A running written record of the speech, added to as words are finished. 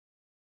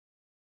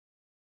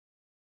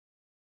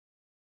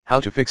How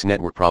to fix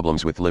network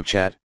problems with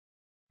LiveChat.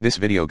 This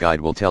video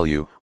guide will tell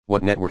you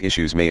what network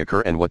issues may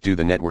occur and what do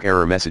the network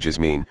error messages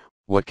mean,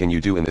 what can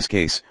you do in this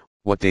case,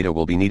 what data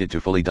will be needed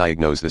to fully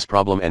diagnose this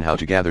problem and how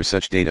to gather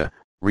such data,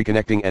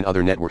 reconnecting and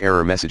other network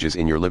error messages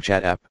in your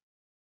LiveChat app.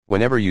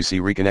 Whenever you see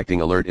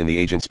reconnecting alert in the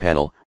agents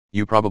panel,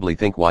 you probably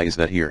think, why is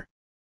that here?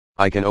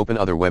 I can open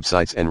other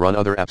websites and run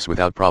other apps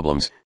without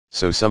problems,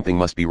 so something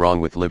must be wrong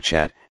with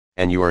LiveChat,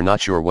 and you are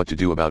not sure what to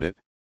do about it.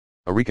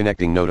 A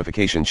reconnecting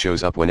notification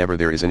shows up whenever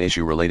there is an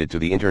issue related to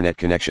the internet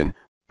connection,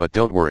 but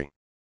don't worry.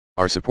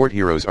 Our support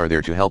heroes are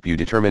there to help you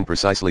determine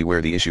precisely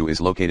where the issue is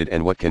located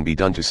and what can be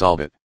done to solve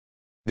it.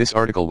 This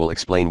article will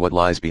explain what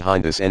lies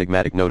behind this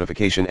enigmatic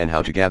notification and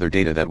how to gather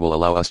data that will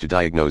allow us to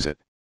diagnose it.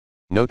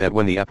 Note that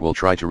when the app will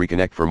try to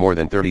reconnect for more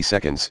than 30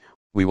 seconds,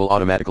 we will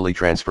automatically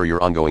transfer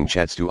your ongoing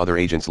chats to other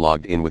agents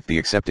logged in with the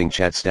accepting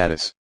chat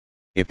status.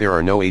 If there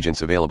are no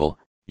agents available,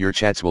 your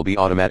chats will be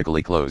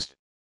automatically closed.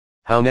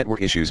 How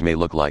network issues may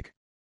look like.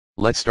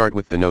 Let's start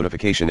with the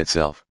notification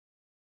itself.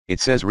 It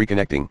says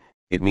reconnecting.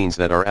 It means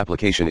that our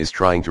application is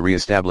trying to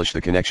re-establish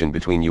the connection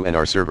between you and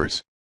our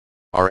servers.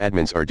 Our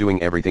admins are doing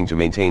everything to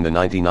maintain the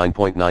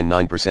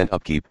 99.99%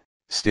 upkeep.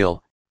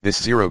 Still, this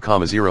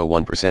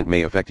 0.01%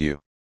 may affect you.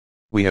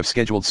 We have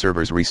scheduled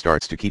servers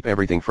restarts to keep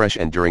everything fresh,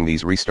 and during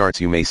these restarts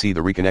you may see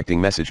the reconnecting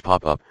message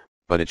pop up,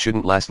 but it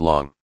shouldn't last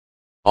long.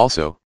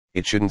 Also,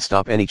 it shouldn't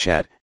stop any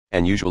chat,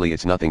 and usually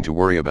it's nothing to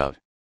worry about.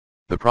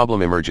 The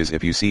problem emerges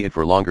if you see it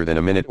for longer than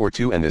a minute or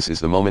two, and this is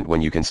the moment when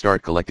you can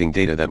start collecting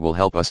data that will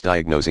help us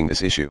diagnosing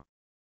this issue.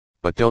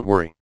 But don't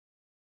worry.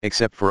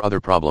 Except for other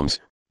problems,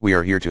 we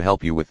are here to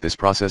help you with this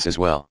process as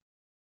well.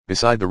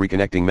 Beside the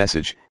reconnecting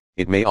message,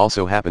 it may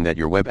also happen that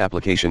your web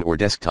application or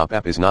desktop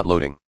app is not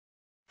loading.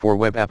 For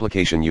web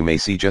application you may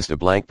see just a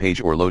blank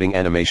page or loading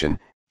animation,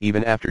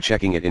 even after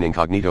checking it in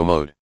incognito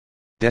mode.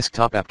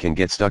 Desktop app can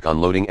get stuck on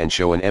loading and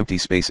show an empty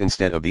space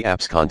instead of the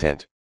app's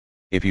content.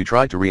 If you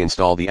tried to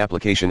reinstall the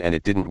application and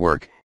it didn't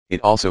work, it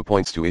also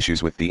points to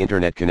issues with the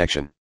internet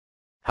connection.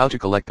 How to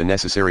collect the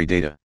necessary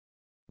data.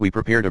 We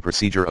prepared a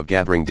procedure of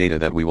gathering data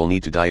that we will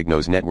need to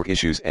diagnose network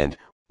issues, and,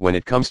 when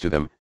it comes to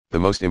them, the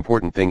most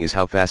important thing is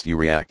how fast you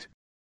react.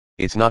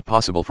 It's not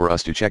possible for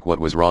us to check what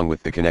was wrong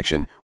with the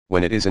connection,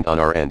 when it isn't on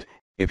our end,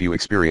 if you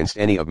experienced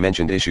any of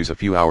mentioned issues a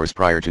few hours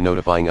prior to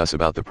notifying us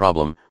about the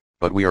problem,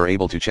 but we are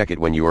able to check it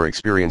when you are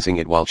experiencing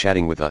it while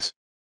chatting with us.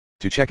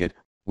 To check it,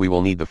 we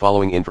will need the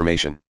following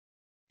information.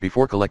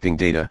 Before collecting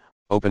data,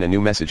 open a new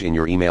message in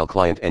your email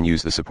client and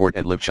use the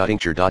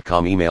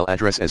support@livechattincture.com email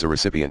address as a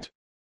recipient.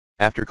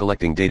 After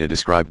collecting data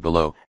described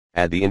below,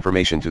 add the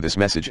information to this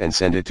message and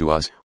send it to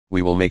us.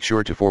 We will make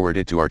sure to forward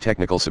it to our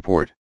technical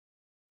support.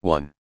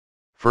 1.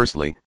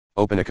 Firstly,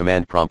 open a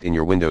command prompt in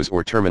your Windows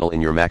or terminal in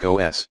your Mac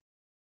OS.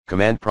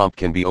 Command prompt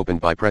can be opened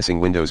by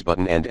pressing Windows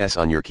button and S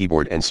on your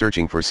keyboard and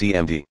searching for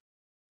CMD.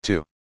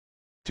 2.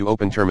 To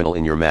open terminal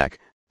in your Mac,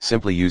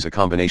 simply use a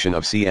combination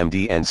of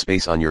CMD and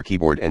space on your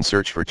keyboard and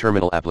search for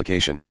terminal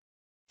application.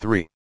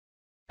 3.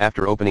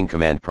 After opening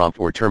command prompt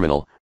or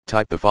terminal,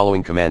 type the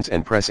following commands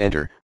and press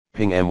enter: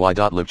 ping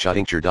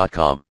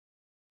my.livechattincture.com.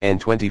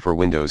 N20 for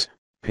Windows,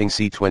 ping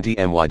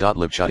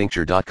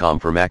c20my.livechattincture.com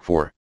for Mac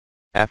 4.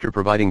 After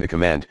providing the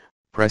command,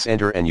 press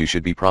enter and you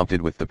should be prompted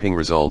with the ping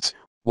results,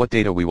 what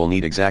data we will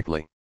need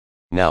exactly.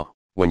 Now,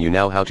 when you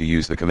know how to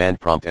use the command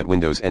prompt at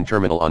Windows and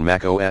terminal on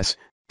Mac OS,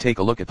 take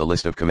a look at the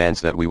list of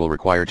commands that we will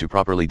require to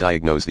properly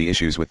diagnose the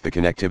issues with the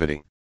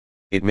connectivity.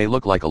 It may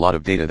look like a lot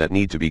of data that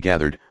need to be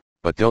gathered,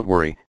 but don't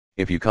worry,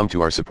 if you come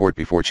to our support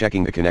before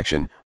checking the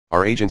connection,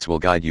 our agents will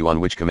guide you on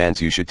which commands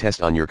you should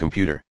test on your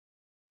computer.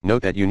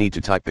 Note that you need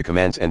to type the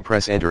commands and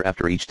press enter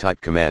after each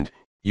typed command.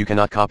 You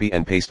cannot copy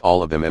and paste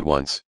all of them at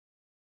once.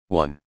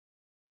 1.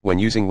 When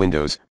using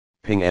Windows,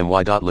 ping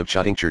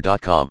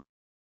my.livechattincture.com.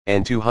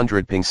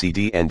 N200 ping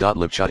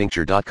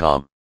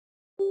cdn.livechattincture.com.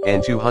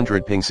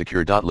 N200 ping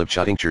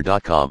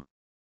secure.livechattincture.com.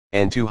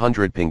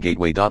 N200 ping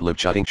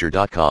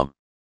gateway.livechattincture.com.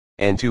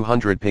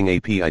 N200 ping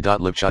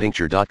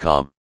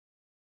api.livechattincture.com.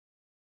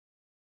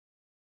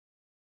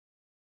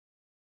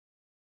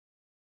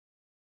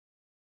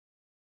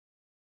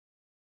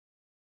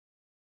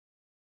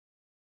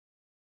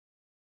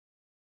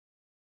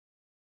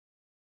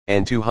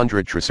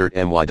 N200 trsert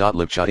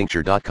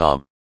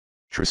my.livechattincture.com.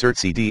 Trsert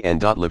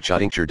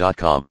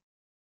cdn.livechattincture.com.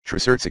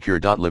 Trsert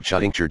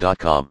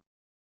secure.livechattincture.com.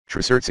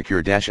 Trsert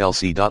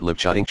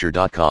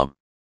secure-lc.livechattincture.com.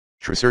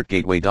 Trsert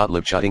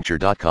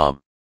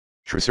gateway.livechattincture.com.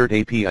 Trsert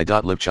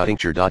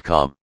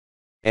api.livechattincture.com.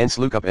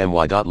 nslookup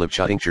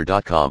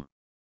my.livechattincture.com.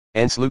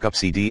 nslookup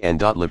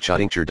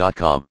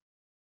cdn.livechattincture.com.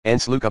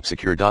 nslookup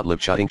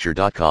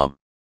secure.livechattincture.com.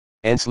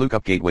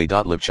 nslookup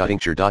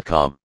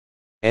gateway.livechattincture.com.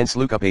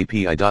 nslookup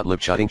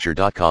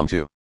api.livechattincture.com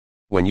 2.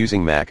 When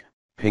using Mac,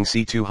 ping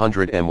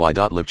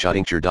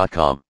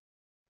c200my.livechattincture.com.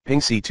 Ping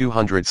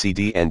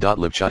c200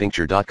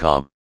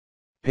 cdn.livechattincture.com.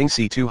 Ping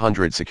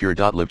c200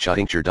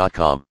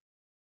 secure.livechattincture.com.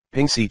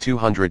 Ping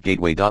c200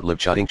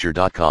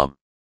 gateway.livechattincture.com.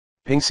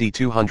 Ping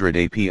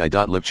c200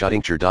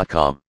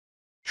 api.livechattincture.com.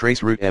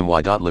 Traceroute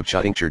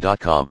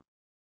my.livechattincture.com.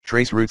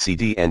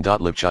 Traceroute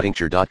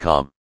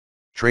cdn.livechattincture.com.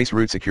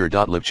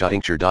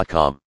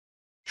 traceroutsecure.libchatinture.com.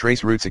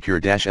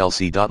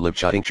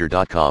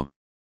 traceroutsecure-lc.libchatinture.com.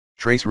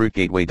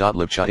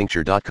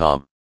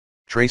 traceroutgateway.libchatinture.com.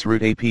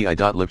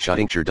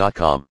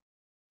 traceroutapi.libchatinture.com.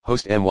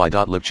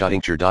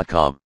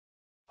 hostmy.libchatinture.com.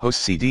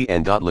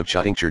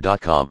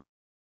 hostcdn.libchatinture.com.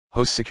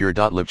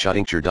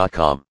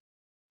 hostsecure.libchatinture.com.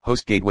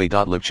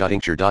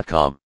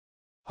 hostgateway.libchatinture.com.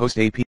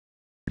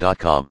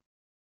 hostap.com.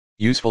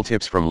 Useful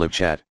tips from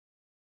LiveChat.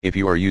 If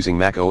you are using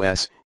Mac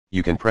OS,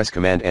 you can press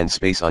Command and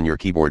space on your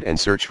keyboard and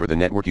search for the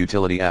network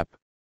utility app.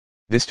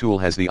 This tool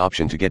has the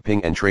option to get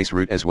ping and trace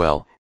route as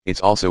well.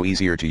 It's also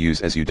easier to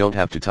use as you don't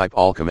have to type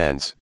all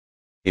commands.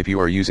 If you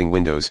are using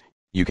Windows,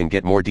 you can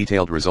get more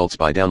detailed results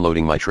by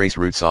downloading my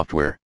traceroute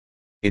software.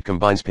 It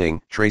combines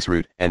ping,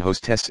 traceroute, and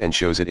host tests and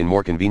shows it in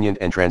more convenient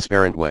and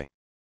transparent way.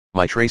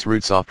 My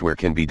traceroute software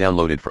can be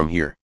downloaded from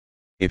here.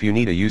 If you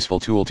need a useful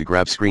tool to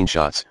grab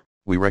screenshots,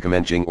 we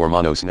recommend Jing or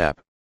MonoSnap.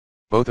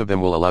 Both of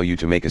them will allow you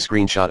to make a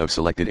screenshot of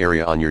selected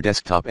area on your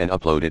desktop and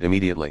upload it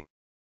immediately.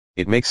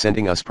 It makes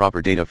sending us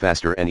proper data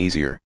faster and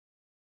easier.